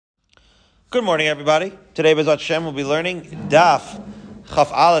Good morning, everybody. Today, B'ezrat Hashem, we'll be learning Daf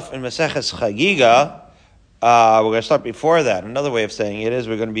Chaf Aleph in Maseches Chagiga. We're going to start before that. Another way of saying it is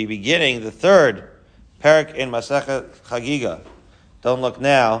we're going to be beginning the third parak in Maseches Chagiga. Don't look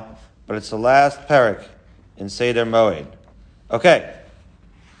now, but it's the last parak in Seder Moed. Okay,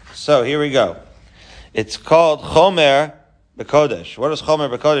 so here we go. It's called Chomer B'Kodesh. What does Chomer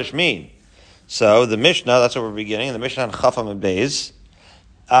B'Kodesh mean? So the Mishnah, that's what we're beginning. The Mishnah on Chaf Amud Beis.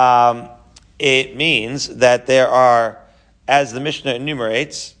 It means that there are, as the Mishnah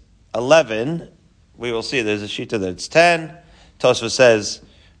enumerates, 11. We will see there's a shita that it's 10. Tosfos says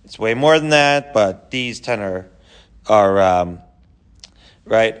it's way more than that, but these 10 are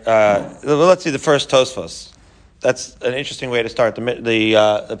right. Let's see the first Tosfos. That's an interesting way to start the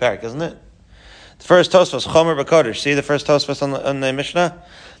parak, isn't it? The first Tosfos, Chomer B'Kodesh. See the first Tosfos on the Mishnah?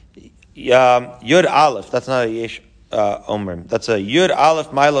 Yud Aleph. That's not a yesh. Omer. That's a Yud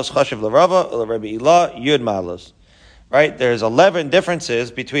Aleph Milos Chashiv L'Rava L'Rebbe Ilah Yud Milos. Right? There's 11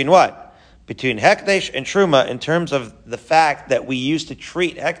 differences between what? Between Hekdesh and Truma in terms of the fact that we used to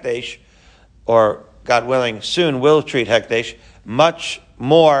treat Hekdesh, or God willing, soon will treat Hekdesh, much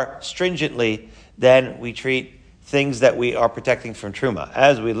more stringently than we treat things that we are protecting from Truma.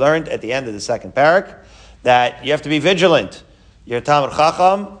 As we learned at the end of the second parak, that you have to be vigilant. You're a Talmid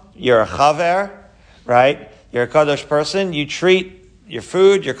Chacham, you're a Chaver, right? You're a Kadosh person. You treat your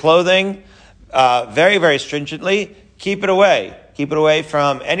food, your clothing, very, very stringently. Keep it away. Keep it away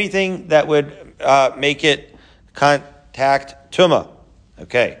from anything that would make it contact Tumah.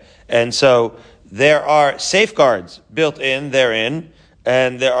 Okay. And so there are safeguards built in therein,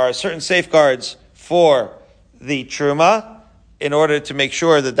 and there are certain safeguards for the Truma in order to make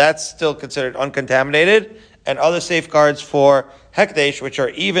sure that that's still considered uncontaminated, and other safeguards for Hekdesh, which are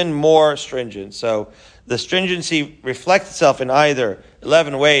even more stringent. So the stringency reflects itself in either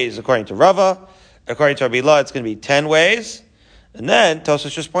 11 ways according to Rava. According to Rabbi Ilah, it's going to be 10 ways. And then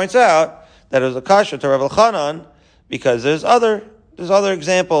Tosfos just points out that it was a kasha to Rav Elchanan because there's other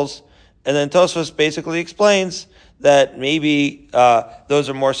examples. And then Tosfos basically explains that maybe those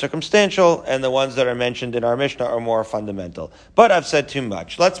are more circumstantial and the ones that are mentioned in our Mishnah are more fundamental. But I've said too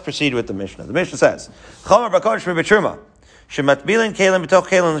much. Let's proceed with the Mishnah. The Mishnah says, Chomer B'Kodesh B'Truma, Shematbilin Kalim B'toch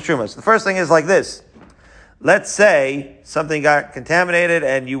Kalim L'Truma. So the first thing is like this. Let's say something got contaminated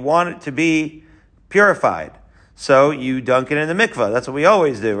and you want it to be purified. So you dunk it in the mikvah. That's what we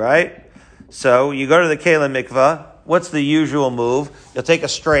always do, right? So you go to the Kalim mikvah. What's the usual move? You'll take a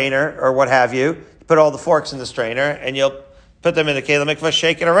strainer or what have you, put all the forks in the strainer, and you'll put them in the Kalim mikvah,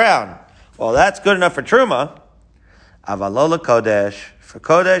 shake it around. Well, that's good enough for Truma. Avalola Kodesh. For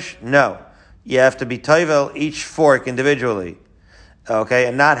Kodesh, no. You have to be toivel each fork individually. Okay,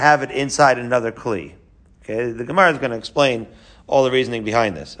 and not have it inside another kli. Okay, the Gemara is going to explain all the reasoning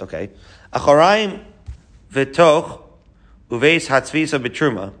behind this. Okay, Achoraim v'toch uveis hatzvisa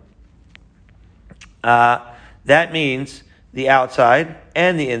b'truma. That means the outside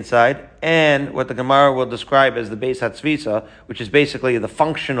and the inside, and what the Gemara will describe as the beis hatzvisa, which is basically the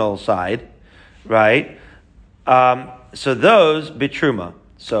functional side, right? So those b'truma.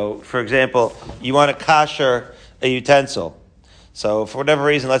 So, for example, you want to kasher a utensil. So, for whatever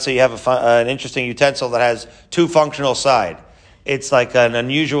reason, let's say you have an interesting utensil that has two functional sides. It's like an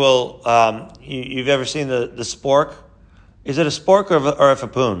unusual, you've ever seen the spork? Is it a spork or a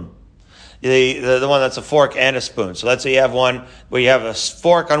fapoon? The one that's a fork and a spoon. So let's say you have one where you have a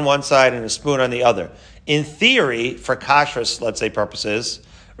fork on one side and a spoon on the other. In theory, for kashrus, let's say purposes,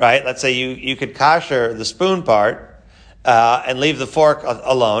 right? Let's say you could kasher the spoon part, and leave the fork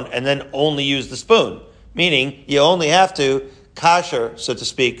alone and then only use the spoon. Meaning, you only have to kasher, so to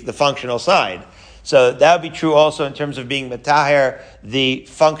speak, the functional side. So that would be true also in terms of being metaher, the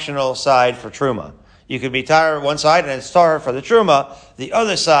functional side for truma. You could be tahir one side and then star for the truma. The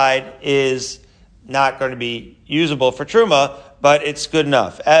other side is not going to be usable for truma, but it's good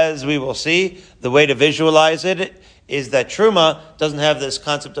enough. As we will see, the way to visualize it is that truma doesn't have this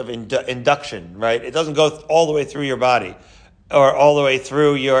concept of induction, right? It doesn't go all the way through your body or all the way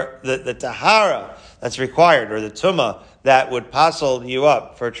through the tahara that's required, or the tumah that would passel you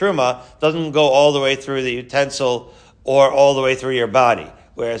up for truma, doesn't go all the way through the utensil or all the way through your body.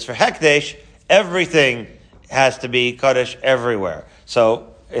 Whereas for hekdesh, everything has to be kodesh everywhere.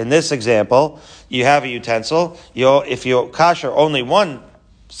 So in this example, you have a utensil. If you kasher only one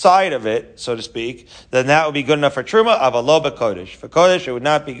side of it, so to speak, then that would be good enough for truma. Avalo b'kodesh. For kodesh, it would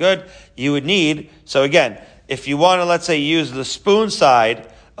not be good. You would need. So again, if you want to, let's say, use the spoon side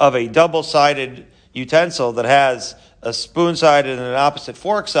of a double-sided utensil that has a spoon side and an opposite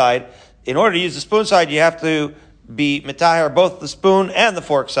fork side, in order to use the spoon side, you have to be mitahar both the spoon and the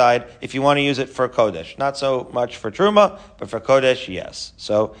fork side if you want to use it for kodesh. Not so much for truma, but for kodesh, yes.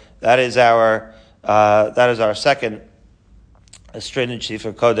 So that is our second stringency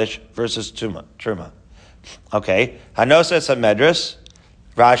for kodesh versus truma. Okay, hanosas a medras.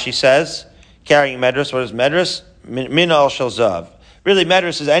 Rashi says carrying medras. What is medras? Minal shel zav. Really,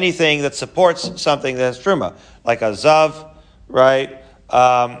 medras is anything that supports something that has truma, like a zav, right?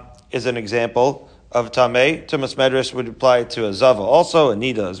 Is an example of tameh. Tumas medras would apply to a zava also, a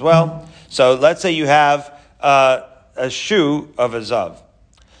nida as well. So let's say you have a shoe of a zav.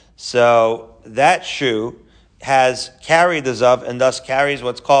 So that shoe has carried the zav and thus carries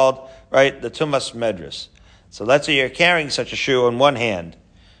what's called, right, the tumas medras. So let's say you're carrying such a shoe in one hand.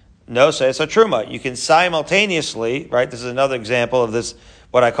 No, so it's a truma. You can simultaneously, right, this is another example of this,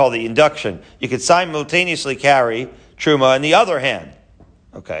 what I call the induction. You can simultaneously carry truma in the other hand.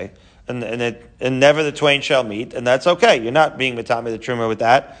 Okay? And never the twain shall meet, and that's okay. You're not being mitami the truma with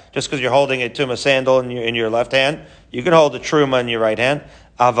that. Just because you're holding a tuma sandal in your left hand, you can hold the truma in your right hand.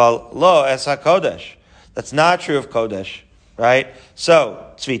 Aval lo es hakodesh. That's not true of kodesh, right?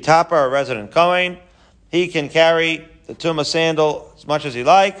 So tzvi tapar, a resident kohen, he can carry the tuma sandal as much as he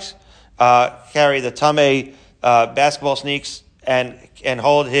likes, carry the tameh basketball sneaks, and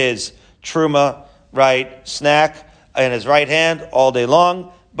hold his truma, right, snack in his right hand all day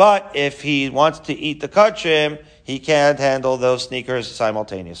long. But if he wants to eat the kachim, he can't handle those sneakers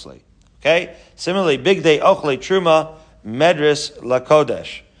simultaneously. Okay? Similarly, big day ochle truma medris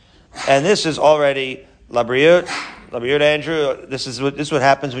lakodesh, and this is already labriut, Andrew. This is what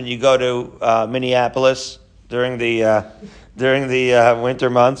happens when you go to Minneapolis during the winter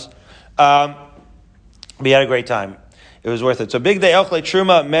months. We had a great time. It was worth it. So big day ochle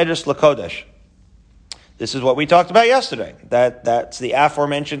truma medris lakodesh. This is what we talked about yesterday. That's the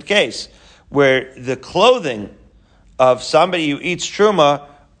aforementioned case where the clothing of somebody who eats truma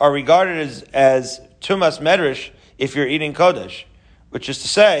are regarded as tumas medrish if you're eating kodesh, which is to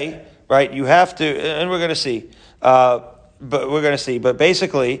say, right? You have to, and we're going to see, But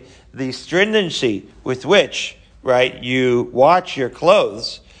basically, the stringency with which, right, you watch your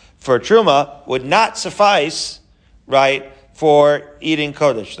clothes for truma would not suffice, right, for eating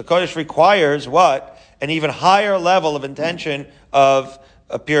kodesh. The kodesh requires what? An even higher level of intention of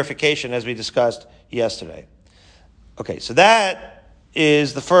purification, as we discussed yesterday. Okay, so that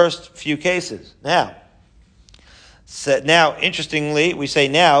is the first few cases. Now, interestingly, we say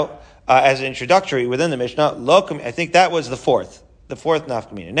now, as an introductory within the Mishnah, I think that was the fourth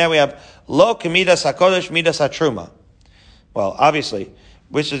nafkamina. Now we have lo kamidas hakodesh midas hatruma. Well, obviously,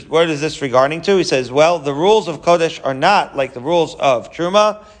 what is this regarding to? He says, well, the rules of kodesh are not like the rules of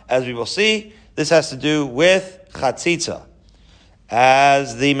truma, as we will see. This has to do with chatzitza.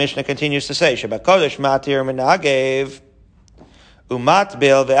 As the Mishnah continues to say, Sheba Kodesh matir minagev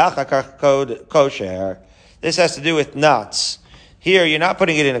umatbil ve'achakar kosher. This has to do with knots. Here, you're not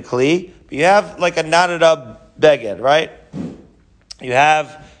putting it in a kli, but you have like a knotted up beged, right? You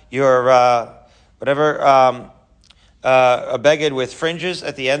have your, a beged with fringes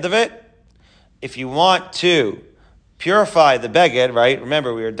at the end of it. If you want to purify the beged, right?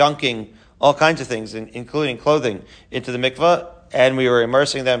 Remember, we were dunking all kinds of things, including clothing, into the mikveh, and we were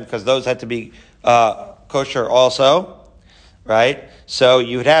immersing them because those had to be kosher also, right? So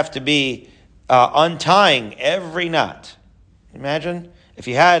you would have to be untying every knot. Imagine if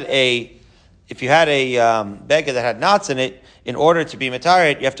you had a beged that had knots in it. In order to be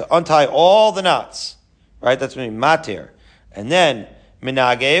matarit, you have to untie all the knots, right? That's what I mean, matir, and then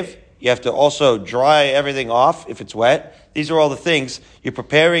minagev. You have to also dry everything off if it's wet. These are all the things you're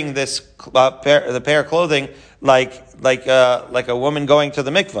preparing this the pair of clothing like a woman going to the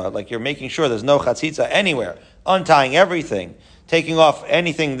mikvah. Like you're making sure there's no chatzitza anywhere, untying everything, taking off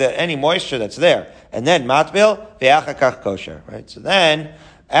any moisture that's there, and then matbil ve'achakach kosher. Right. So then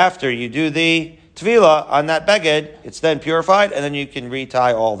after you do the tefillah on that beged, it's then purified, and then you can retie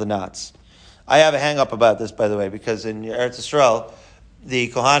all the knots. I have a hang up about this, by the way, because in Eretz Yisrael, the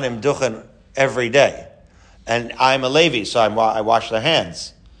Kohanim duchen every day. And I'm a Levi, so I wash their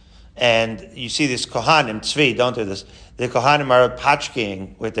hands. And you see this Kohanim, Tzvi, don't do this. The Kohanim are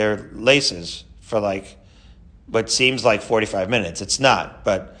patchking with their laces for like, what seems like 45 minutes. It's not,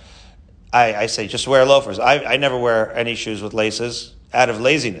 but I say just wear loafers. I never wear any shoes with laces out of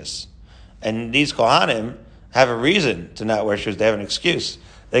laziness. And these Kohanim have a reason to not wear shoes. They have an excuse.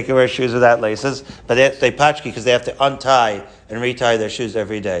 They can wear shoes without laces, but they patchki because they have to untie and retie their shoes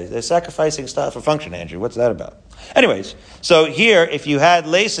every day. They're sacrificing stuff for function, Andrew. What's that about? Anyways, so here, if you had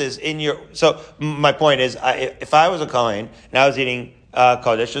laces in your... So my point is, if I was a Kohen and I was eating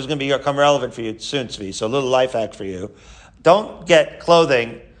kodesh. This is going to become relevant for you soon, Tzvi. So a little life hack for you. Don't get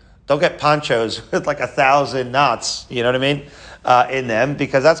clothing, don't get ponchos with like 1,000 knots, you know what I mean, in them,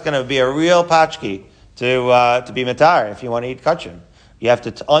 because that's going to be a real patchki to be matar if you want to eat kachim. You have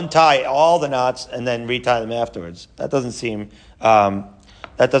to untie all the knots and then retie them afterwards. That doesn't seem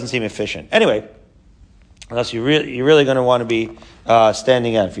efficient. Anyway, unless you're really going to want to be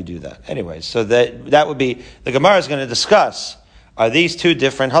standing out if you do that. Anyway, so that would be, the Gemara is going to discuss, are these two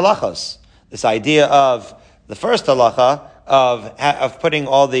different halachas? This idea of the first halacha of putting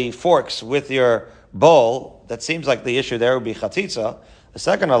all the forks with your bowl, that seems like the issue there would be chatzitza. The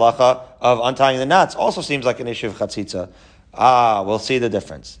second halacha of untying the knots also seems like an issue of chatzitza. We'll see the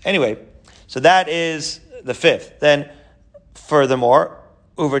difference. Anyway, so that is the fifth. Then, furthermore,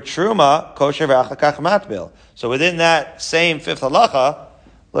 uver truma kosher v'achakach matbil. So within that same fifth halacha,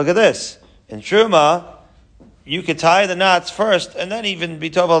 look at this. In truma, you could tie the knots first and then even be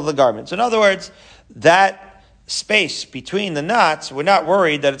tovel the garments. In other words, that space between the knots, we're not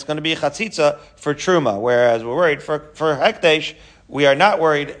worried that it's going to be chatzitza for truma, whereas we're worried for hekdesh, we are not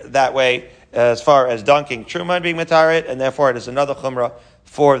worried that way as far as dunking truma and being matarit, and therefore it is another chumrah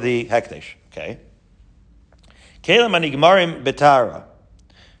for the hekdesh. Okay. Kelim anigmarim betara.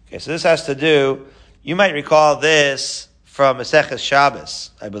 Okay, so this has to do, you might recall this from Maseches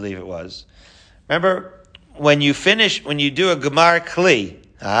Shabbos, I believe it was. Remember, when you do a gemar kli,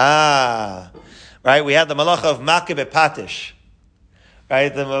 right, we had the malacha of makeh bepatish.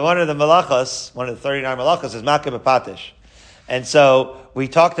 Right, one of the 39 malachas is makeh bepatish. And so we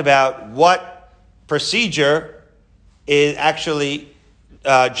talked about what procedure actually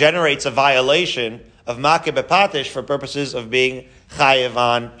generates a violation of makeh bepatish for purposes of being chayev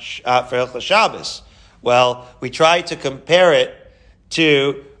on for Hilchos Shabbos. Well, we tried to compare it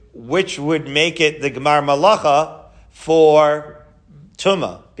to which would make it the gemar malacha for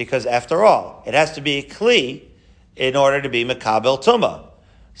tumah, because after all, it has to be a kli in order to be makabel tumah.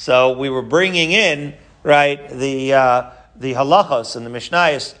 So we were bringing in, right, the halachos and the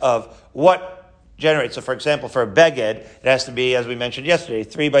mishnayos of what generates. So for example, for a beged, it has to be, as we mentioned yesterday,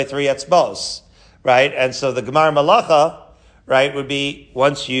 3x3 etzbos, right? And so the gemar malacha, right, would be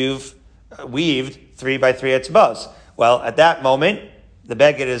once you've weaved 3x3 etzbos. Well, at that moment, the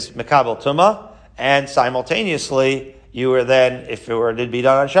beged is makabel tumah, and simultaneously, you were then, if it were to be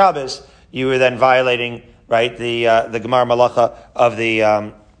done on Shabbos, you were then violating, right, the gemar malacha of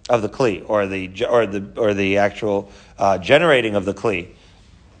the kli, or the actual generating of the kli.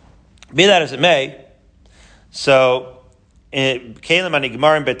 Be that as it may, so kelim ani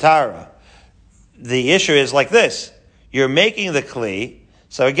gemarim betara, the issue is like this: you're making the kli.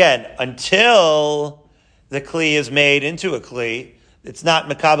 So again, until the kli is made into a kli, it's not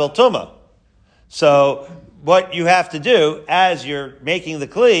makabel tumah. So what you have to do as you're making the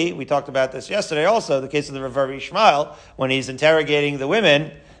kli, we talked about this yesterday also, the case of the Rav Yishmael, when he's interrogating the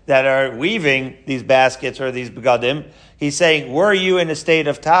women that are weaving these baskets or these begadim, he's saying, were you in a state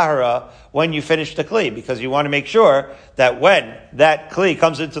of tahara when you finished the kli? Because you want to make sure that when that kli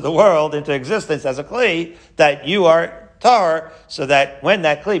comes into the world, into existence as a kli, that you are tahar, so that when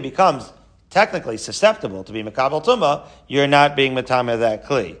that kli becomes technically susceptible to be makabel tumah, you're not being matame that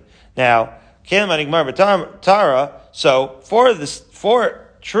kli. Now, so for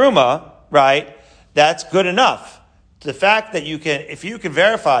truma, right, that's good enough. The fact that if you can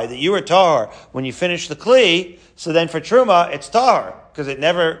verify that you were tahar when you finish the kli, so then for truma, it's tahar, because it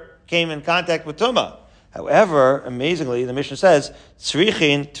never came in contact with tumah. However, amazingly, the Mishnah says,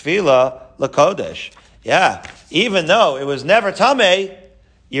 tzrichin tefila lakodesh. Yeah, even though it was never tameh,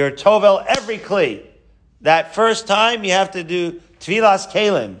 you're tovel every kli. That first time, you have to do tfilas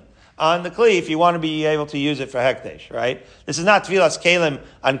kelim on the kli if you want to be able to use it for hekdesh, right? This is not tfilas kelim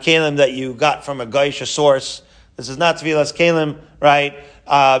on kelim that you got from a geisha source. This is not tfilas kelim, right,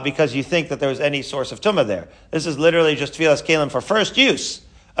 because you think that there was any source of tumah there. This is literally just tfilas kelim for first use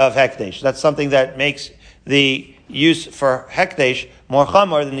of hekdesh. That's something that makes the use for hekdesh more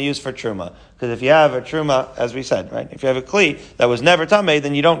chamor than the use for truma. Because if you have a truma, as we said, right, if you have a kli that was never tameh,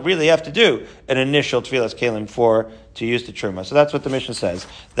 then you don't really have to do an initial tfilas kelim to use the truma. So that's what the Mishnah says,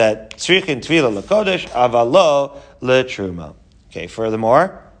 that tzrichin tefila lekodesh avalo letruma. Okay,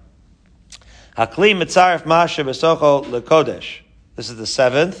 furthermore, hakli mitzaref masha besocho lekodesh. This is the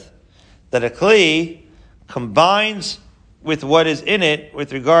seventh, that a kli combines with what is in it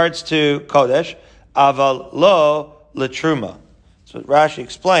with regards to kodesh, avalo letruma. That's what Rashi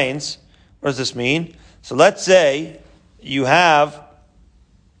explains. What does this mean? So let's say you have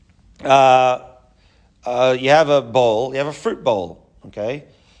a bowl, you have a fruit bowl, okay?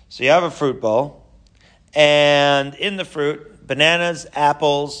 So you have a fruit bowl, and in the fruit, bananas,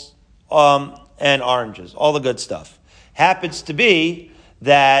 apples, and oranges, all the good stuff. Happens to be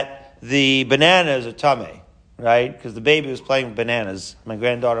that the bananas are tamei, right? Because the baby was playing with bananas. My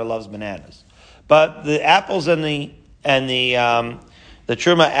granddaughter loves bananas, but the apples and the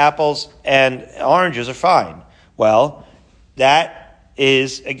truma apples and oranges are fine. Well, that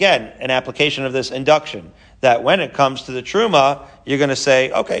is again an application of this induction. That when it comes to the truma, you're going to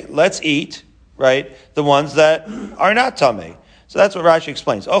say, okay, let's eat, right, the ones that are not tamei. So that's what Rashi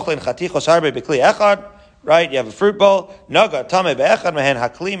explains. Ochlin chatichos harbe b'kli echad, right? You have a fruit bowl. Naga tamei be'echad mehen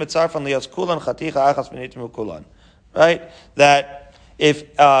hakli mitzarfan lios kulan chaticha achas minitmu kulan, right? That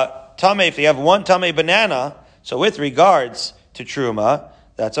if tamei, if you have one tamei banana, so with regards to truma,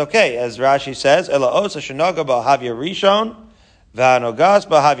 that's okay. As Rashi says, ela osa shenaga ba'havya rishon, v'anogas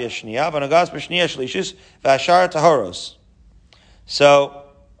ba'havya shniya, v'anogas b'shniya shlishis, v'ashar tahoros. So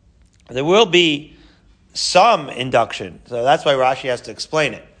there will be some induction. So that's why Rashi has to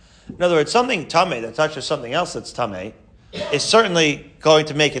explain it. In other words, something tamei that touches something else that's tamei is certainly going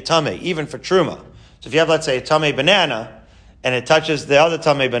to make it tamei, even for truma. So if you have, let's say, a tamei banana, and it touches the other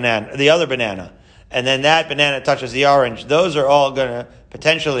tamei banana, the other banana, and then that banana touches the orange, those are all going to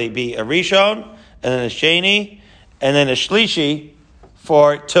potentially be a rishon, and then a sheni, and then a shlishi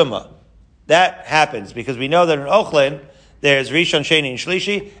for tuma. That happens because we know that in Ochlin, there's Rishon, Sheni, and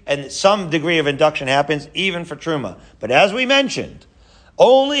Shlishi, and some degree of induction happens even for Truma. But as we mentioned,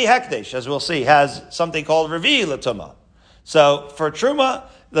 only Hekdesh, as we'll see, has something called Revi L'Tuma. So for Truma,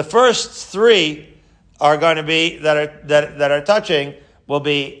 the first three are going to be, that are touching, will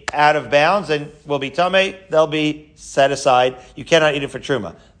be out of bounds and will be Tamei, they'll be set aside. You cannot eat it for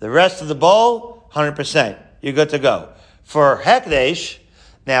Truma. The rest of the bowl, 100%. You're good to go. For Hekdesh,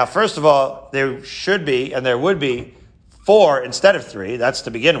 now first of all, there should be, and there would be, 4 instead of 3, that's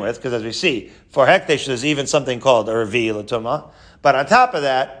to begin with, because as we see, for Hekdesh there's even something called a Revi L'Tuma. But on top of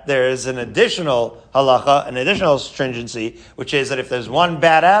that, there is an additional halacha, an additional stringency, which is that if there's one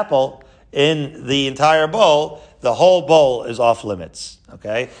bad apple in the entire bowl, the whole bowl is off limits.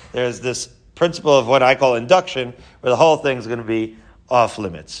 Okay? There's this principle of what I call induction, where the whole thing is going to be off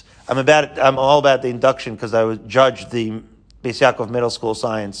limits. I'm all about the induction because I was judged the Beis Yaakov Middle School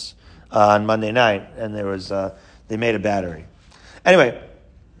Science on Monday night, and there was they made a battery. Anyway,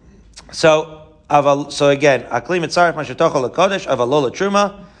 so again, akli mitzaref mashatochol lekodesh avalo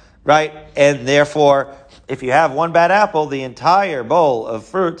truma, right? And therefore, if you have one bad apple, the entire bowl of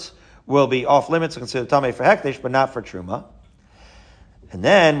fruits will be off limits, considered tamei for hekdesh, but not for truma. And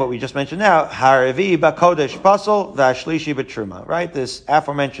then what we just mentioned now, haravi bakodesh pasol v'ashlishi b'truma, right? This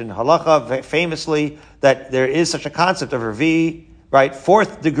aforementioned halacha, famously, that there is such a concept of revi, right?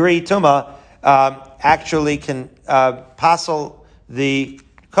 4th degree tuma actually can pasol the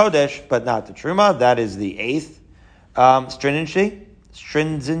kodesh, but not the truma. That is the 8th stringency.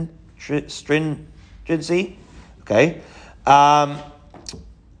 Okay.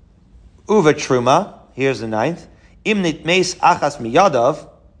 Uva truma. Here's the 9th. Imnit meis achas miyadav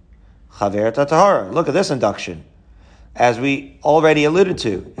chaver tatahara. Look at this induction. As we already alluded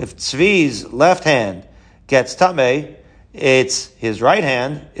to, if Tzvi's left hand gets tamei, it's his right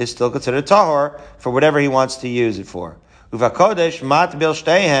hand is still considered tahor for whatever he wants to use it for. Uva kodesh matbil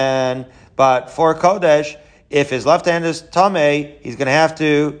shtehen, but for kodesh, if his left hand is tamei, he's going to have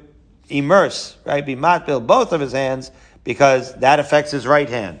to immerse, right? Be matbil both of his hands because that affects his right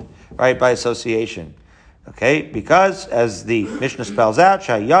hand, right? By association. Okay, because as the Mishnah spells out,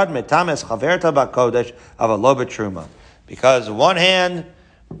 shayad metames chaverta bakodesh avalo b'truma. Because one hand,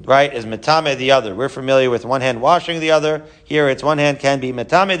 right, is metame the other. We're familiar with one hand washing the other. Here it's one hand can be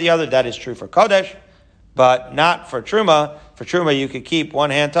metame the other. That is true for kodesh, but not for truma. For truma, you could keep one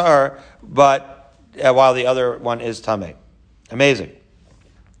hand tahor, but while the other one is tamei. Amazing.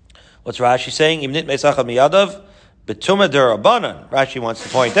 What's Rashi saying? Imnit meisachad miyadav betuma derabanan. Rashi wants to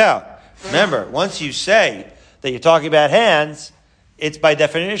point out. Remember, once you say that you're talking about hands, it's by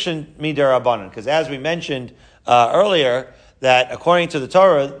definition midarabanan. Because as we mentioned earlier, that according to the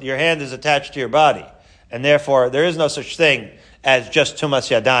Torah, your hand is attached to your body. And therefore, there is no such thing as just tumas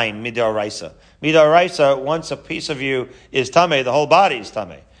yadayim, midaraisa. Midaraisa, once a piece of you is tamei, the whole body is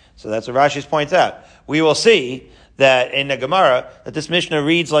tamei. So that's what Rashi points out. We will see that in the Gemara, that this Mishnah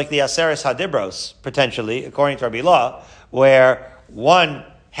reads like the Aseres Hadibros, potentially, according to Rabbi Law, where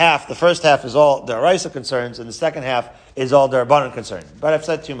the first half is all Daraisa concerns, and the second half is all Darabanan concerns. But I've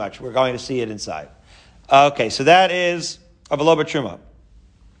said too much. We're going to see it inside. Okay, so that is Avalo B'Truma.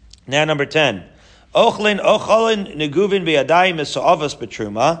 Now number 10. Ochlin neguvin b'yadayim esa'avas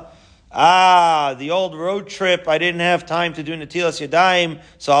B'Truma. The old road trip, I didn't have time to do Natilas Yadayim,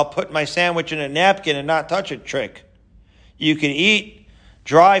 so I'll put my sandwich in a napkin and not touch it trick. you can eat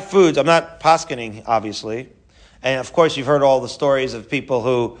dry foods. I'm not paskening, obviously. And of course, you've heard all the stories of people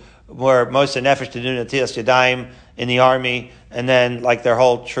who were most nefesh to do Natilas Yadayim in the army, and then like their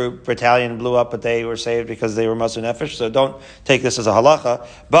whole troop battalion blew up, but they were saved because they were most nefesh. So don't take this as a halacha.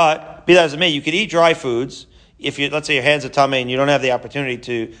 But be that as it may, you can eat dry foods if you, let's say your hands are tamei and you don't have the opportunity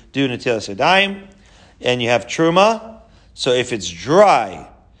to do Natilas Yadayim, and you have truma. So if it's dry,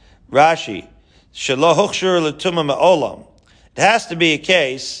 Rashi, shelo hochshur l'tuma me'olam, it has to be a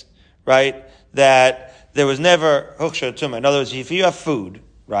case, right, that there was never hochshur l'tuma. In other words, if you have food,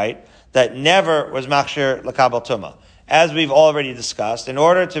 right, that never was machshir l'kabel tuma. As we've already discussed, in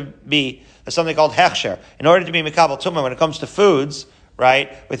order to be, there's something called hechsher. In order to be mikabel tuma, when it comes to foods,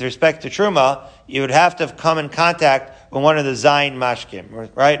 right, with respect to truma, you would have to come in contact with one of the zayin mashkim,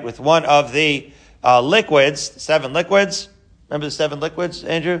 right, with one of the liquids, 7 liquids. Remember the 7 liquids,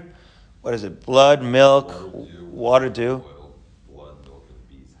 Andrew? What is it? Blood, milk, water, dew. Oil, blood, milk, and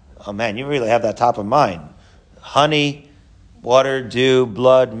bees. Oh man, you really have that top of mind. Honey, water, dew,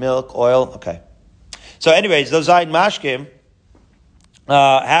 blood, milk, oil. Okay. So anyways, those zayin mashkim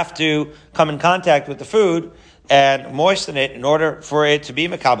have to come in contact with the food and moisten it in order for it to be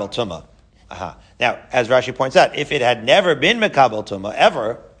mekabel tumah. Now, as Rashi points out, if it had never been mekabel tumah,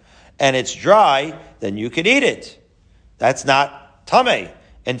 ever, and it's dry, then you could eat it. That's not tamei.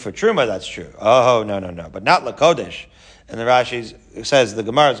 And for truma, that's true. Oh, no. But not lakodesh. And the Rashi says the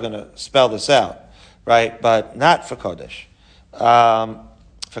Gemara is going to spell this out, right? But not for kodesh.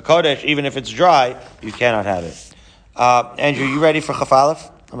 For kodesh, even if it's dry, you cannot have it. Andrew, you ready for Chaf Aleph?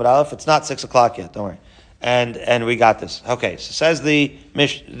 Amud Aleph? It's not 6 o'clock yet. Don't worry. And we got this. Okay, so says the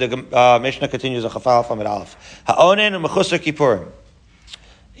Mishnah continues on Chaf Aleph Amud Aleph. Ha'onen and Mechusar Kippurim.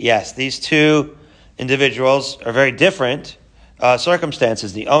 Yes, these two individuals are very different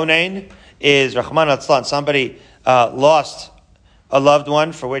circumstances. The onain is Rahman al-Tzlan. Somebody lost a loved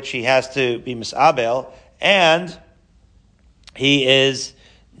one for which he has to be misabel, and he is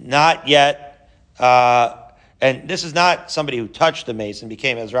not yet, and this is not somebody who touched the mace and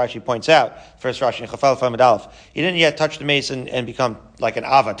became, as Rashi points out, first Rashi in Chaf Aleph Amud Aleph, he didn't yet touch the mace and become like an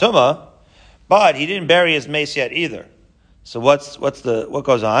avatuma, but he didn't bury his mace yet either. So what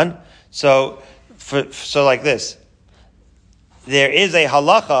goes on? So like this, there is a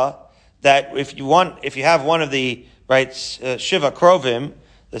halacha that if you have one of the shiva krovim,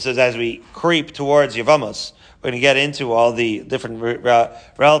 this is as we creep towards Yevamos, we're going to get into all the different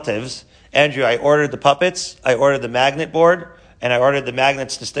relatives. Andrew, I ordered the puppets, I ordered the magnet board, and I ordered the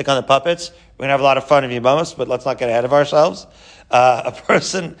magnets to stick on the puppets. We're going to have a lot of fun in Yevamos, but let's not get ahead of ourselves. A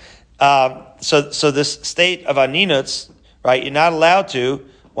person, so this state of aninutz, right, you're not allowed to,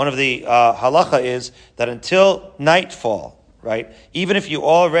 one of the halacha is that until nightfall, right, even if you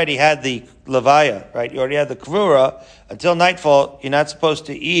already had the levaya, right, you already had the kvura, until nightfall, you're not supposed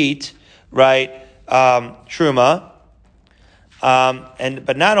to eat, right, truma.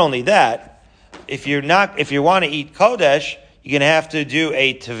 But not only that, if you want to eat kodesh, you're going to have to do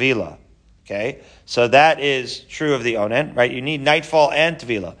a tevila. Okay? So that is true of the onen, right? You need nightfall and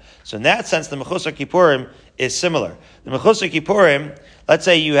tevila. So in that sense, the Mechusar Kippurim is similar. The Mechusar Kippurim, let's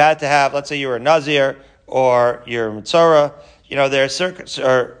say you were a Nazir or you're a Mitzorah, there are circuits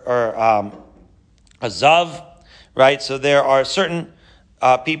or a Zav, right? So there are certain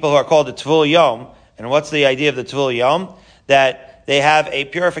people who are called the Tvul Yom. And what's the idea of the Tvul Yom? That they have a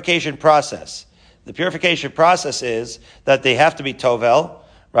purification process. The purification process is that they have to be Tovel,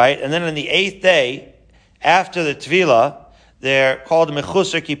 right? And then on the 8th day, after the Tvila, they're called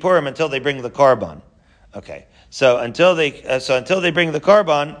Mechusar Kippurim until they bring the Korban. Okay. So until they bring the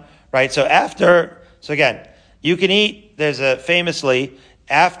Korban, right? So again, you can eat, famously,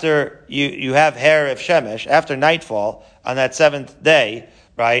 after you have Erev Shemesh, after nightfall, on that 7th day,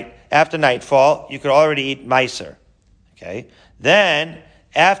 right? After nightfall, you could already eat Meiser. Okay. Then,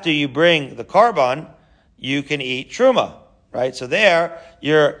 after you bring the Korban, you can eat Truma. Right? So there,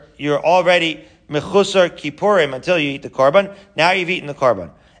 you're already Mechusar Kippurim until you eat the Korban. Now you've eaten the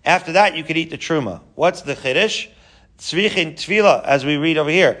Korban. After that, you could eat the Truma. What's the Chiddush? Tzvichin Tvila, as we read over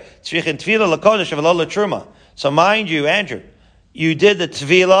here. Tzvichin Tvila Lakodesh Avalo Truma. So mind you, Andrew, you did the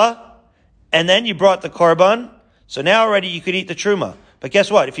Tvila, and then you brought the Korban. So now already you could eat the Truma. But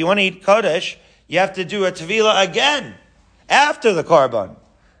guess what? If you want to eat Kodesh, you have to do a Tvila again after the Korban.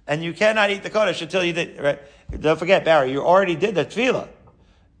 And you cannot eat the Kodesh until you did, right? Don't forget, Barry, you already did the Tvila.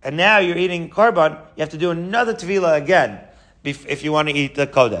 And now you're eating Korban, you have to do another Tvila again if you want to eat the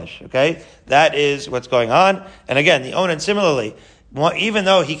Kodesh, okay? That is what's going on. And again, the Onan, similarly, even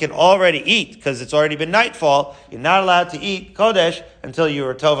though he can already eat, because it's already been nightfall, you're not allowed to eat Kodesh until you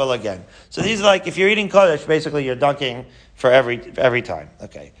are Tovel again. So these are like, if you're eating Kodesh, basically you're dunking for every time.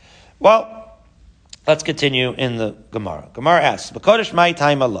 Okay. Well, let's continue in the Gemara. Gemara asks, B'Kodesh mai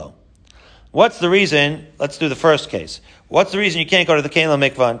time alo. What's the reason? Let's do the first case. What's the reason you can't go to the Kelim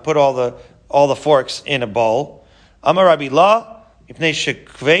Mikvah and put all the forks in a bowl? Amar Rabbi La, Ipnei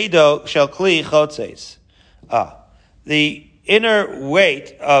shekvedo shel kli chotzeis. The inner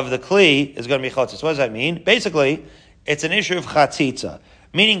weight of the kli is going to be chotzeis. What does that mean? Basically, it's an issue of chatzitza,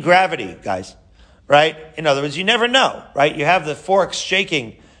 meaning gravity, guys. Right? In other words, you never know. Right? You have the forks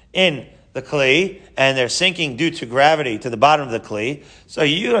shaking in the kli, and they're sinking due to gravity to the bottom of the kli. So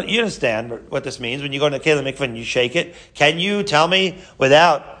you understand what this means when you go to the Kelim Mikvah and you shake it. Can you tell me with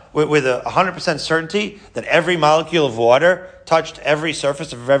a 100% certainty that every molecule of water touched every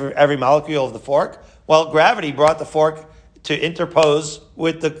surface of every molecule of the fork? Well, gravity brought the fork to interpose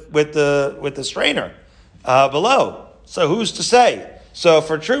with the strainer below. So who's to say? So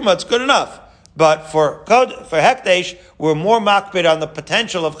for Truma, it's good enough. But for Hekdesh, we're more makbid on the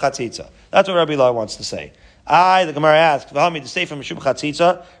potential of chatzitza. That's what Rabbi Lau wants to say. The Gemara asks, "V'halmi to say from mishum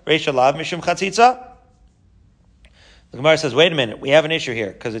chatzitza, reisha lav mishum chatzitza." The Gemara says, "Wait a minute, we have an issue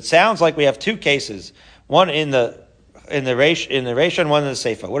here because it sounds like we have two cases, one in the reisha and one in the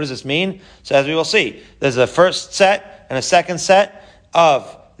seifa. What does this mean?" So as we will see, there's a first set and a second set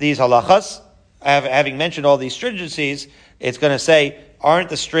of these halachas. Having mentioned all these stringencies, it's going to say, aren't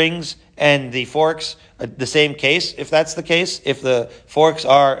the strings and the forks the same case? If that's the case, if the forks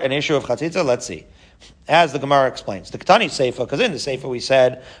are an issue of chatzitza, let's see. As the Gemara explains, the Ketani Seifa, because in the Seifa we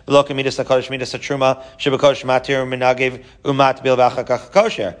said, we said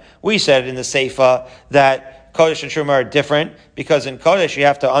in the Seifa that Kodesh and Truma are different, because in Kodesh you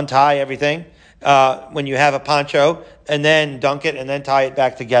have to untie everything when you have a poncho, and then dunk it, and then tie it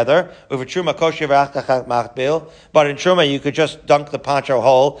back together. But in Truma, you could just dunk the poncho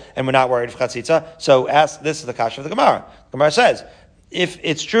whole, and we're not worried of chatzitza. So this is the kasha of the Gemara. The Gemara says, if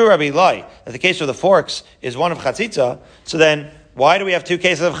it's true, Rabbi Lai, that the case of the forks is one of chatzitza, so then why do we have two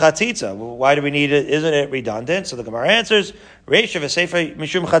cases of chatzitza? Why do we need it? Isn't it redundant? So the Gemara answers, Reish of a sefer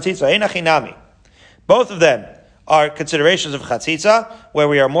mishum chatzitza, ein achinami. Both of them are considerations of chatzitza, where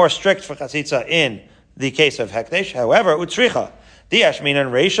we are more strict for chatzitza in the case of hekdesh. However, utzricha. Diash minan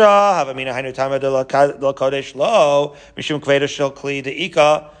reisha, hava mina hainu tama de la kodesh lo, mishum kveda shel kli de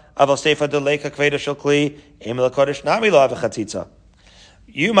ika, aval seifa de leka kveda shel kli, em la kodesh nami lo hava chatzitza.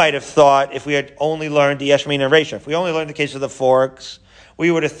 You might have thought, if we had only learned diash minan reisha, if we only learned the case of the forks, we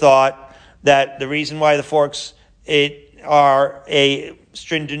would have thought that the reason why the forks are a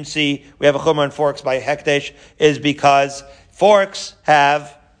stringency, we have a chumrah on forks by hekdesh, is because forks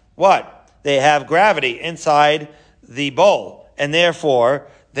have what? They have gravity inside the bowl, and therefore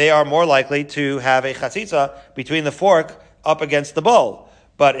they are more likely to have a chatzitza between the fork up against the bowl.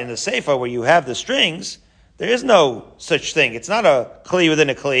 But in the seifa, where you have the strings, there is no such thing. It's not a kli within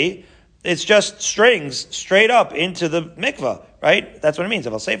a kli. It's just strings straight up into the mikvah, right? That's what it means.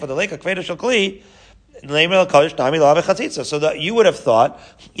 If I'll seifa the leka kveda shel kli, so that you would have thought,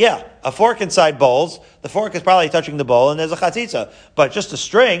 yeah, a fork inside bowls, the fork is probably touching the bowl and there's a chatzitza. But just a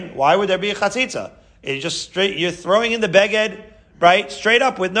string, why would there be a chatzitza? It's just straight, you're throwing in the beged, right? Straight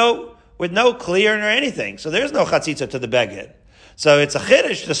up with no clear or anything. So there's no chatzitza to the beged. So it's a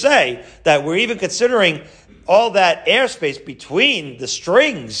chiddush to say that we're even considering all that airspace between the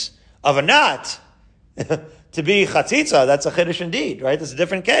strings of a knot to be chatzitza. That's a chiddush indeed, right? That's a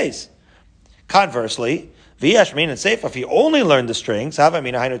different case. Conversely, v'yashmin and seifa, if you only learn the strings,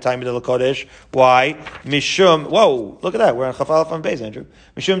 havamina hainu taimi de l'kodesh. Why? Mishum. Whoa, look at that. We're on chafal from base, Andrew.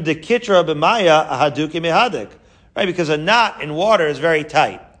 Mishum de kitra b'maya ahaduki mihadik. Right, because a knot in water is very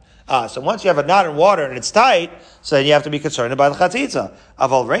tight. So once you have a knot in water and it's tight, so then you have to be concerned about the chatzitza.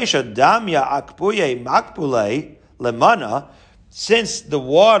 Aval reisha damya akpuye makpule lemana. Since the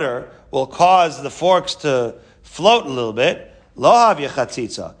water will cause the forks to float a little bit, lo havya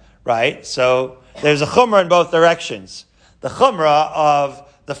chatzitza. Right? So there's a chumrah in both directions. The chumrah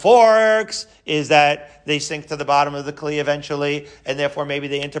of the forks is that they sink to the bottom of the kli eventually, and therefore maybe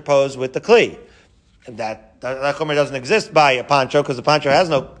they interpose with the kli. And that chumrah doesn't exist by a poncho, because the poncho has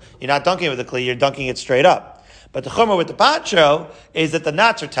no, you're not dunking it with the kli, you're dunking it straight up. But the chumrah with the poncho is that the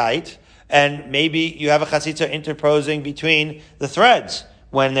knots are tight, and maybe you have a chatzitza interposing between the threads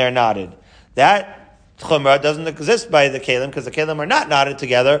when they're knotted. That chumrah doesn't exist by the kelim, because the kelim are not knotted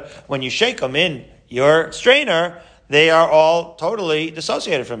together. When you shake them in your strainer, they are all totally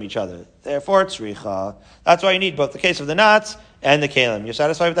dissociated from each other. Therefore, it's richa. That's why you need both the case of the knots and the kelim. You're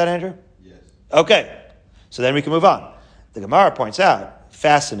satisfied with that, Andrew? Yes. Okay. So then we can move on. The Gemara points out,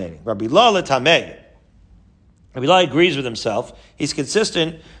 fascinating. Rabbi Lala Tameh. Rabbi Lala agrees with himself. He's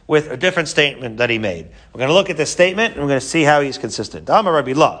consistent with a different statement that he made. We're going to look at this statement and we're going to see how he's consistent. Amar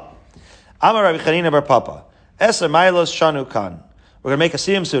Rabbi Lala. Amar Rabbi Chanina bar Papa. Eser Mailos Shanu Kan. We're going to make a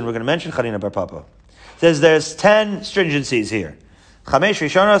siyum soon. We're going to mention Chanina bar Papa. It says there's 10 stringencies here. Chamesh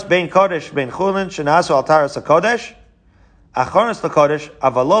Rishonos bein Kodesh bein Chulin shenasu al taras hakodesh. Achonos lakodesh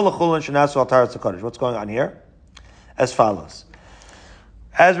avalo lechulin shenasu al taras hakodesh. What's going on here? As follows.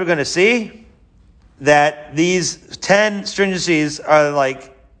 As we're going to see, that these 10 stringencies are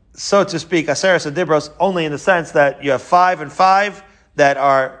like, so to speak, aseres adibros, only in the sense that you have 5 and 5 that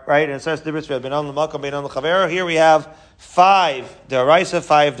are, right, in aseres adibros, we have ben on the makam, ben on the chavero. Here we have 5 deraisa,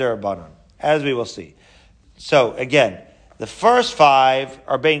 5 derabanan, as we will see. So, again, the first 5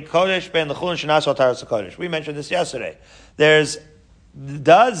 are bein kodesh, bein lechulin shenasu al taras hakodesh. We mentioned this yesterday. Does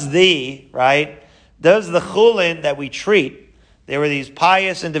the chulin that we treat, there were these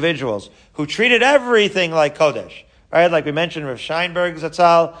pious individuals who treated everything like Kodesh. Right? Like we mentioned with Scheinberg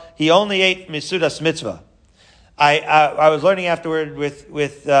Zatzal, he only ate Misudas Mitzvah. I was learning afterward with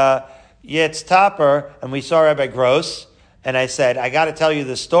Yitz Topper, and we saw Rabbi Gross, and I said, I got to tell you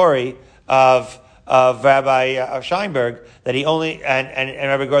the story of Rabbi Scheinberg, that he only, and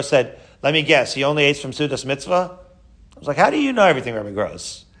Rabbi Gross said, let me guess, he only ate from Misudas Mitzvah? I was like, how do you know everything, Rabbi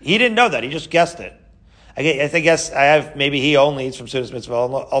Gross? He didn't know that, he just guessed it. I guess I have, maybe he only eats from Sudas Mitzvah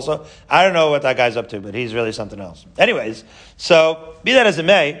also. I don't know what that guy's up to, but he's really something else. Anyways, so, be that as it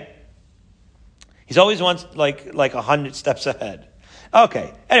may, he's always once like 100 steps ahead.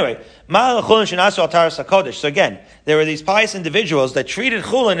 Okay, anyway, so again, there were these pious individuals that treated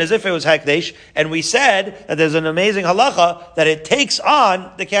chulin as if it was hekdesh, and we said that there's an amazing halacha that it takes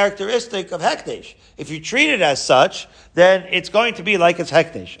on the characteristic of hekdesh. If you treat it as such, then it's going to be like it's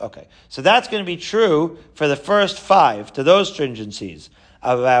hekdesh. Okay, so that's going to be true for the first 5, to those stringencies.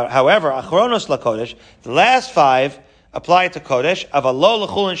 However, achronos lakodesh, the last 5 apply to kodesh, avalo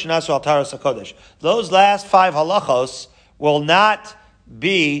lechulin shenasu al taras hakodesh. Those last 5 halachos will not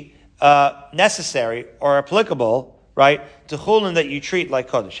be necessary or applicable, right, to chulin that you treat like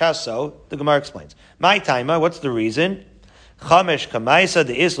kodesh. How so? The Gemara explains. My taima, what's the reason? Chamesh kamaisa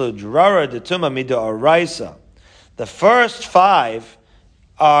de islu drara de tuma mida oraisa. The first 5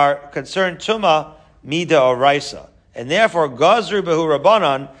 are concerned tuma mida oraisa, and therefore gazru behu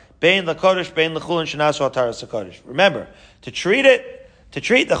rabbanan bein lakodesh bein lechulin shenasu al taras hakodesh. Remember, to treat the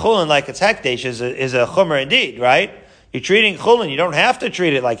chulin like it's hekdesh is a chumrah indeed, right? You're treating chulin, you don't have to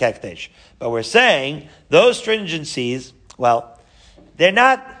treat it like hekdesh. But we're saying those stringencies, well, they're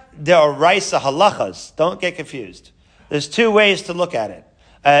not deoraisa halachas. Don't get confused. There's 2 ways to look at it,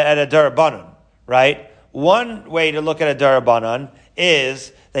 at a derabanan, right? One way to look at a derabanan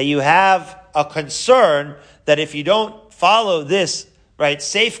is that you have a concern that if you don't follow this, right,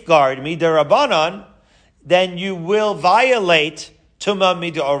 safeguard midarabanan, then you will violate tuma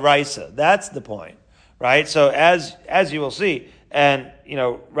midoraisa. That's the point. Right? So as you will see, and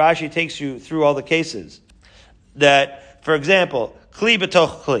Rashi takes you through all the cases, that, for example, kli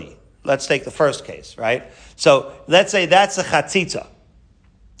betoch kli. Let's take the first case, right? So let's say that's a chatzitza.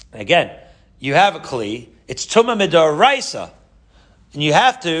 Again, you have a kli, it's tuma midoraisa, and you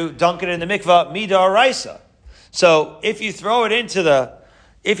have to dunk it in the mikvah midoraisa. So if you throw it into the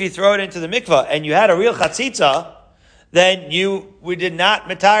mikvah and you had a real chatzitza, then we did not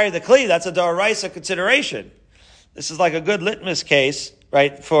retire the kli. That's a daraisa consideration. This is like a good litmus case,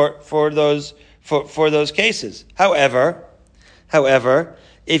 right, for those cases. However,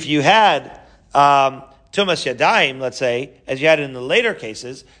 if you had tumas yadayim, let's say, as you had in the later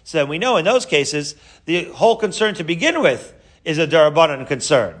cases, so then we know in those cases the whole concern to begin with is a darabanan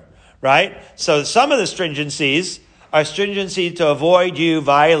concern, right? So some of the stringencies are stringency to avoid you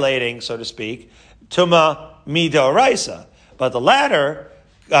violating, so to speak, tuma midoraisa, but the latter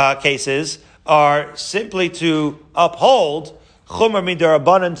cases are simply to uphold chumar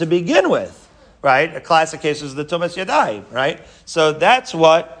midarabanan to begin with, right? A classic case is the tumas yadayim, right? So that's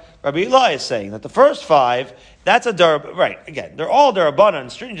what Rabbi Eli is saying, that the first 5, that's right? Again, they're all derabanan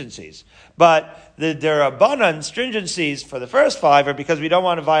stringencies, but the derabanan stringencies for the first 5 are because we don't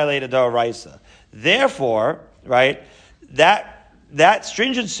want to violate a daraisa. Therefore, right, that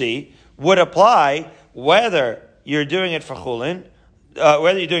stringency would apply whether you're doing it for chulin,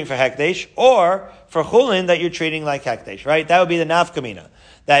 whether you're doing it for hekdesh, or for chulin that you're treating like hekdesh, right? That would be the nafkamina.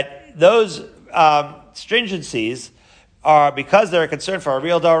 That those stringencies are, because they're concerned for a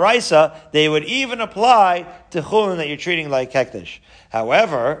real daraisa, they would even apply to chulin that you're treating like hektish.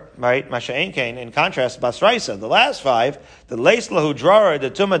 However, right, Masha'en Kain, in contrast, Basraisa, the last 5, the Leis Lahu Drara, the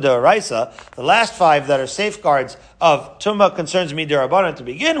Tumma Daraisa, the last 5 that are safeguards of Tumma concerns me Darabanan to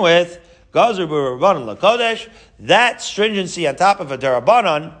begin with, Gazur Burabanan Lakodesh, that stringency on top of a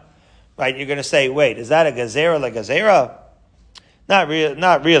Darabanan, right, you're going to say, wait, is that a Gazera like Gazera? Not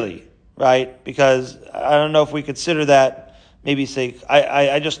really, right? Because I don't know if we consider that, maybe say,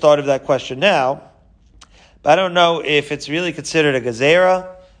 I just thought of that question now, but I don't know if it's really considered a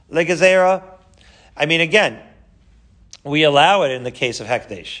Gazera, like Gazera. I mean, again, we allow it in the case of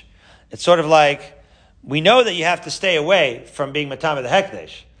Hekdesh. It's sort of like, we know that you have to stay away from being Matama the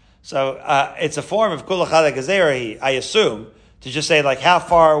Hekdesh. So, it's a form of Kulachada Gazera, I assume, to just say, like, how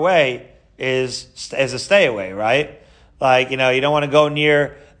far away is a stay away, right? Like, you don't want to go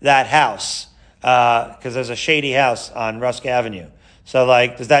near that house, because there's a shady house on Rusk Avenue. So,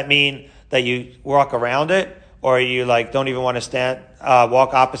 like, does that mean that you walk around it, or you don't even want to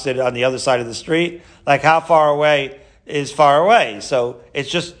walk opposite on the other side of the street? Like, how far away is far away? So it's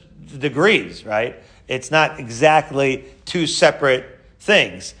just degrees, right? It's not exactly 2 separate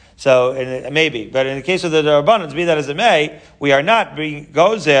things. So maybe, but in the case of the Darabbanans, be that as it may, we are not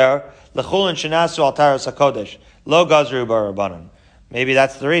goes there lechulin shenasu al taras hakodesh lo gazru barabanan. Maybe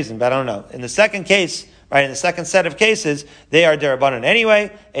that's the reason, but I don't know. In the second case, right, in the second set of cases, they are derabanan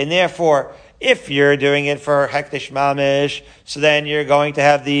anyway, and therefore, if you're doing it for hektish mamish, so then you're going to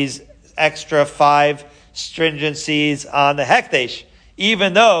have these extra 5 stringencies on the hektish,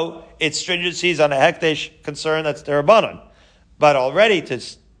 even though it's stringencies on a hektish concern that's derabanan. But already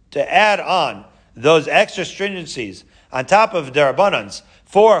to add on those extra stringencies on top of derabanans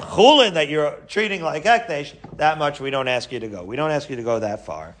for chulin that you're treating like hektish, that much we don't ask you to go. We don't ask you to go that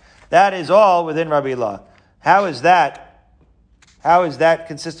far. That is all within Rabbi Ilah. How is that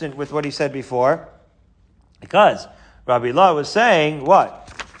consistent with what he said before? Because Rabbi Ilah was saying what?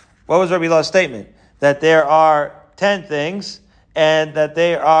 What was Rabbi Ilah's statement? That there are 10 things, and that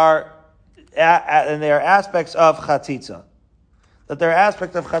they are aspects of chatzitza. That they're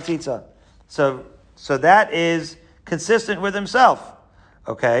aspects of chatzitza. So that is consistent with himself.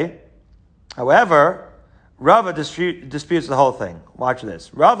 Okay? However, Rava disputes the whole thing. Watch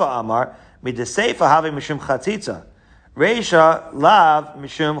this. Rava Amar, mideseifa have mishum chatzitza. Reisha lav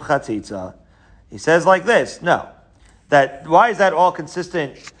mishum chatzitza. He says like this. No. Why is that all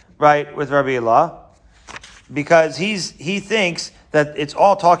consistent, right, with Rabbi Ilah? Because he thinks that it's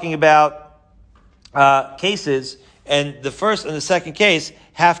all talking about cases, and the first and the second case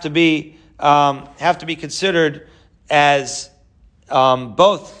have to be considered as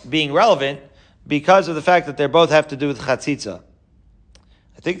both being relevant because of the fact that they both have to do with chatzitza.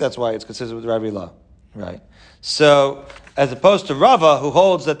 I think that's why it's consistent with Rabbi Ilah, right? So, as opposed to Rava, who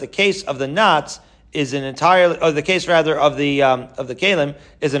holds that the case of the knots is the case of the kalim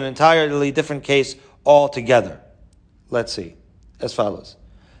is an entirely different case altogether. Let's see, as follows.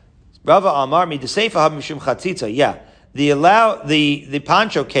 Rava Amar mi deseifa hab mishum chatzitza. Yeah, the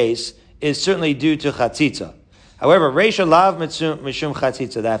poncho case is certainly due to chatzitza. However, Reisha lav mishum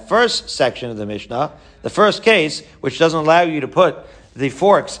chatzitza, that first section of the Mishnah, the first case, which doesn't allow you to put the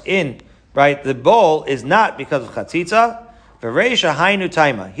forks in, right, the bowl, is not because of chatzitza. V'reisha hainu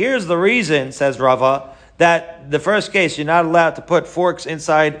taima. Here's the reason, says Rava, that the first case you're not allowed to put forks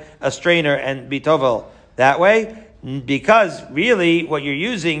inside a strainer and be tovel that way, because really what you're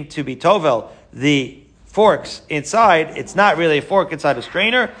using to be tovel the forks inside, it's not really a fork inside a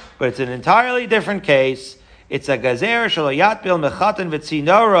strainer, but it's an entirely different case. It's a gazer shalayat bil mechaten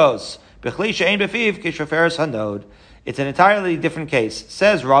v'tzinoros b'chli she'ein b'fiv kishoferes hanod. It's an entirely different case.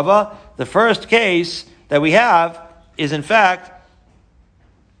 Says Rava, the first case that we have is in fact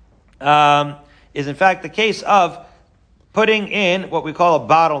the case of putting in what we call a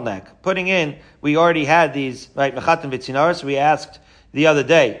bottleneck. We already had these, right, mechaten v'tzinoros. We asked the other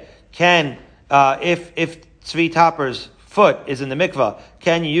day, if Tzvi Topper's foot is in the mikvah,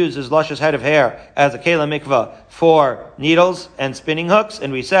 can you use his luscious head of hair as a kela mikvah for needles and spinning hooks?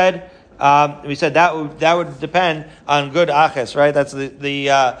 And we said that would depend on good aches, right? That's the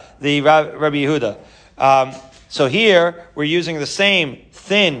Rabbi Yehuda. So here we're using the same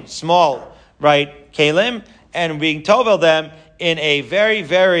thin, small, right, kelim, and being tovel them in a very,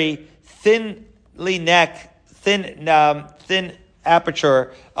 very thin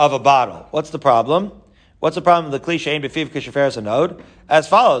aperture of a bottle. What's the problem? What's the problem with the cliche in befiv kishaferes hanod? As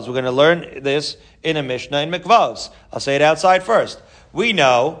follows. We're going to learn this in a Mishnah in mikvahs. I'll say it outside first. We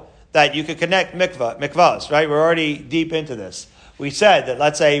know that you could connect mikvahs, right? We're already deep into this. We said that,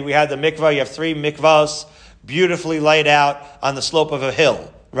 let's say we had the mikvah, you have 3 mikvahs beautifully laid out on the slope of a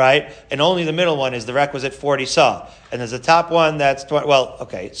hill, right? And only the middle one is the requisite 40 saw. And there's a top one that's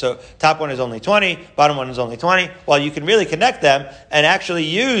 20, so top one is only 20, bottom one is only 20. Well, you can really connect them and actually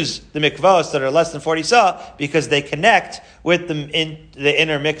use the mikvahs that are less than 40 saw because they connect with the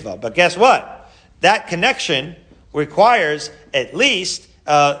inner mikvah. But guess what? That connection requires at least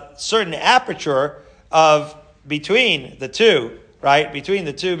a certain aperture of between the two, right? Between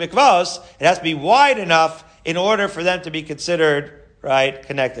the two mikvahs, it has to be wide enough in order for them to be considered, right,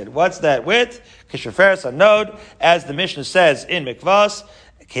 connected. What's that width? Kishreferes hanod, as the Mishnah says in mikvahs,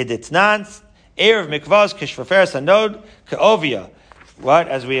 keditnan, erev mikvahs, kishreferes hanod, keovia. What?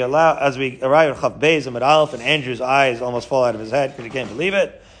 As we arrive at Chav Beis and Aleph, and Andrew's eyes almost fall out of his head because he can't believe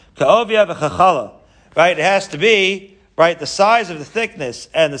it. Keovia v'chachala. Right? It has to be, right, the size of the thickness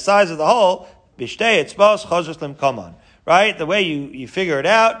and the size of the hole, bishtei etzbos chozos limkomon. Right? The way you figure it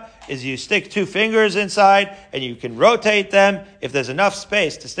out is you stick 2 fingers inside and you can rotate them. If there's enough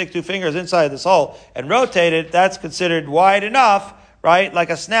space to stick 2 fingers inside this hole and rotate it, that's considered wide enough, right?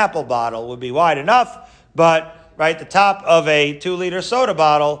 Like a Snapple bottle would be wide enough, but, right, the top of a 2-liter soda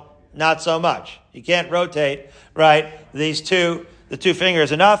bottle, not so much. You can't rotate, right, the 2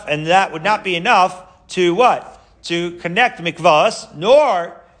 fingers enough, and that would not be enough to what? To connect mikvahs,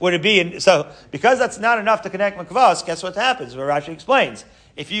 nor would it be, because that's not enough to connect mikvahs, guess what happens? What Rashi explains.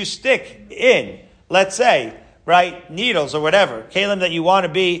 If you stick in, let's say, right, needles or whatever, kalim that you want to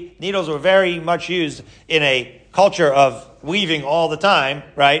be, needles were very much used in a culture of weaving all the time,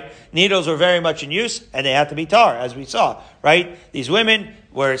 right? Needles were very much in use, and they had to be tar, as we saw, right? These women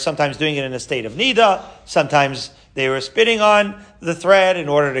were sometimes doing it in a state of nida, sometimes they were spitting on the thread in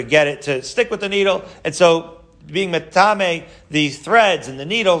order to get it to stick with the needle, and so being metame, the threads and the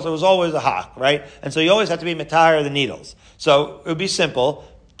needles, it was always a hak, right? And so you always have to be metahar the needles. So it would be simple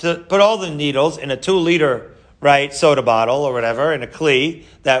to put all the needles in a 2-liter, right, soda bottle or whatever, in a kli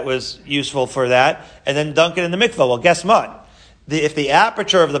that was useful for that, and then dunk it in the mikvah. Well, guess what? If the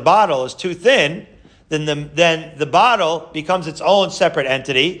aperture of the bottle is too thin, then the bottle becomes its own separate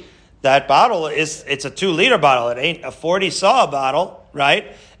entity. That bottle it's a 2-liter bottle. It ain't a 40 saw bottle,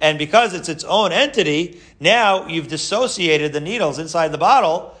 right? And because it's its own entity, now you've dissociated the needles inside the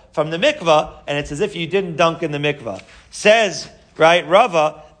bottle from the mikvah, and it's as if you didn't dunk in the mikvah. Says, right,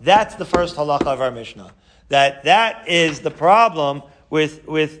 Rava, that's the first halacha of our Mishnah. That is the problem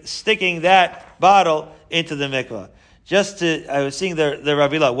with sticking that bottle into the mikvah. I was seeing the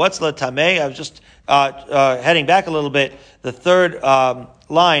Rabbi La, what's la tameh? I was just heading back a little bit. The third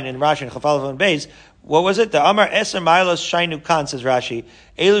line in Rashi and Chafal and Beis. What was it? The Amar Eser Mailos Shainu Kan, says Rashi.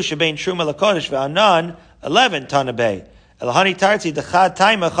 Elu Shebein Truma Lakodesh Ve'anan 11 Tanabei. Elahani Tarzi Dechad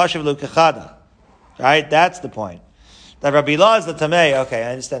Taima Chashiv Lukechada. Right? That's the point. That Rabbi La is the Tamei. Okay,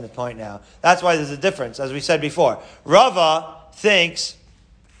 I understand the point now. That's why there's a difference, as we said before. Rava thinks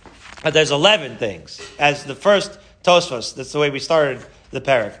that there's 11 things. As the first Tosfos, that's the way we started the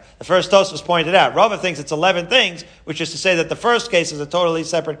parak. The first Tosfos pointed out. Rava thinks it's 11 things, which is to say that the first case is a totally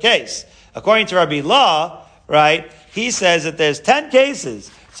separate case. According to Rabbi La, right, he says that there's 10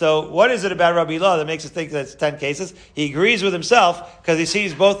 cases. So what is it about Rabbi La that makes us think that it's 10 cases? He agrees with himself because he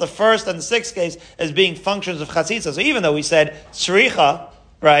sees both the first and the sixth case as being functions of chatzitza. So even though we said tzricha,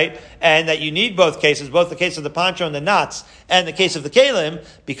 right, and that you need both cases, both the case of the poncho and the knots and the case of the kalim,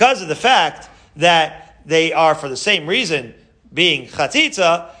 because of the fact that they are for the same reason being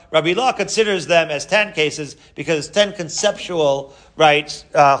chatzitza, Rabbi La considers them as 10 cases because it's 10 conceptual, right,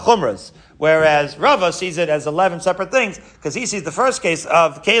 chumras. Whereas Rava sees it as 11 separate things because he sees the first case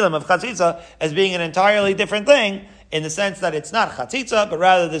of kalim, of chatzitza, as being an entirely different thing in the sense that it's not chatzitza, but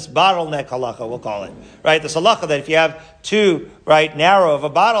rather this bottleneck halacha, we'll call it. Right? This halacha that if you have too, right, narrow of a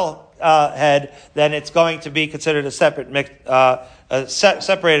bottle head, then it's going to be considered a separate,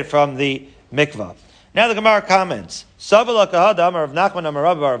 separated from the mikvah. Now the Gemara comments.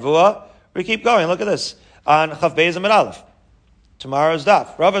 We keep going. Look at this. On Chav Beis Amud Aleph. Tomorrow's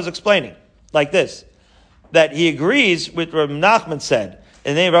daf. Rava is explaining like this. That he agrees with what Nachman said.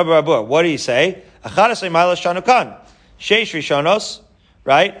 In the name of Rabbi Rabua. What do you say? Sheish Rishonos.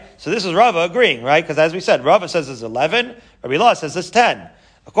 Right? So this is Rava agreeing, right? Because as we said, Rava says it's 11. Rabbi La says it's 10.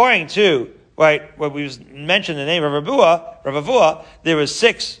 According to, right, what we mentioned in the name of Rabavua, there was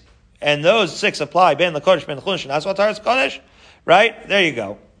 6. And those 6 apply. Ben Lakodesh, Ben Chulun, Aswat Taras Kodesh. Right? There you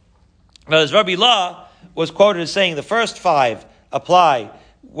go. Whereas Rabbi La was quoted as saying the first 5 apply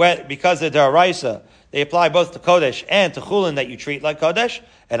because they're daraisa they apply both to Kodesh and to Chulin that you treat like Kodesh,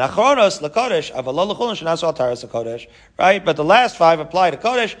 and Achronos LaKodesh, Avalol Chulin Shenasu Al Taras LaKodesh, right? But the last 5 apply to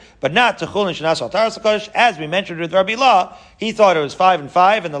Kodesh, but not to Chulin Shenasu Al Taras LaKodesh, as we mentioned with Rabbi Lah. He thought it was 5 and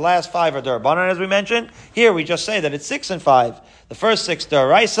 5, and the last 5 are Darabanan, as we mentioned. Here we just say that it's 6 and 5. The first 6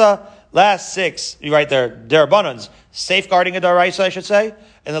 Daraisa, last 6, you write there, Darabanans, safeguarding a Daraisa, I should say,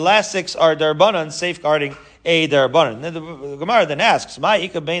 and the last 6 are Darabanans, safeguarding a Darabanan. The Gemara then asks, Ma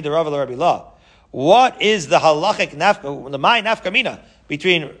Ika Bein Darav Rabbi Lah. What is the halachic the my nafkamina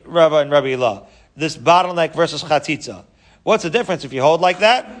between Rava and Rabbi Lah? This bottleneck versus chatzitza. What's the difference if you hold like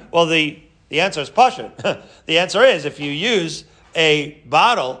that? Well, the answer is pashut. The answer is if you use a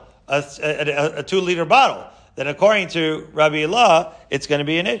bottle, a 2-liter bottle, then according to Rabbi Lah, it's going to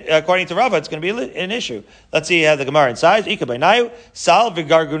be according to Rava, it's going to be an issue. Let's see how the Gemara inside. Sal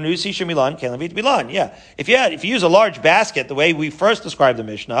v'gargunusi shemilan kelavit bilan. Yeah, if you use a large basket, the way we first described the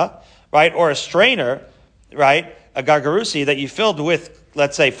Mishnah, right, or a strainer, right, a gargarusi that you filled with,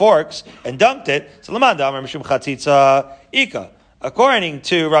 let's say, forks and dunked it. So lamanda amar mishum chatzitza ika. According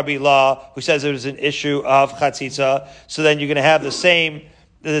to Rabbi Lah, who says it was an issue of chatzitza, so then you're going to have the same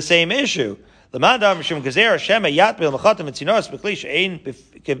issue. But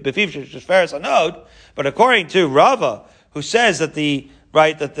according to Rava, who says that the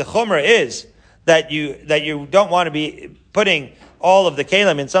chumrah is that you don't want to be putting all of the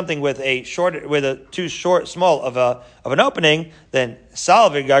kalim in something with a too small of an opening, then sal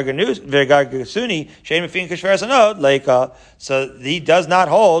v'gargasuni shein mefin k'shveres anod leika. So he does not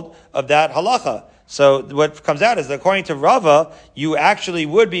hold of that halacha. So what comes out is that according to Rava, you actually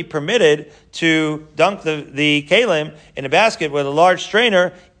would be permitted to dunk the kalim in a basket with a large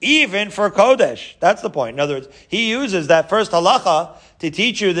strainer, even for Kodesh. That's the point. In other words, he uses that first halacha to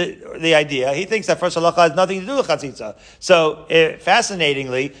teach you the idea. He thinks that first halacha has nothing to do with chatzitza. So,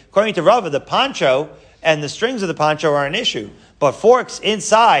 fascinatingly, according to Rava, the poncho and the strings of the poncho are an issue, but forks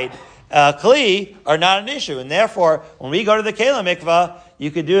inside kli are not an issue. And therefore, when we go to the kalim mikvah, you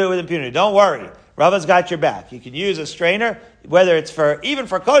can do it with impunity. Don't worry. Rava's got your back. You can use a strainer, whether it's even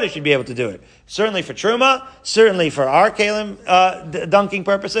for Kodesh, you'd be able to do it. Certainly for Truma, certainly for our Kalim dunking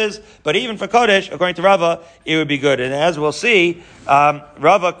purposes, but even for Kodesh, according to Rava, it would be good. And as we'll see,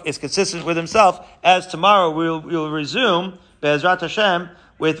 Rava is consistent with himself, as tomorrow we'll resume, Be'ezrat Hashem,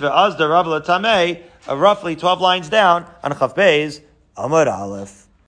 with Ve'azda Rava L'Tameh, roughly 12 lines down, on Chav Beis, Amud Aleph.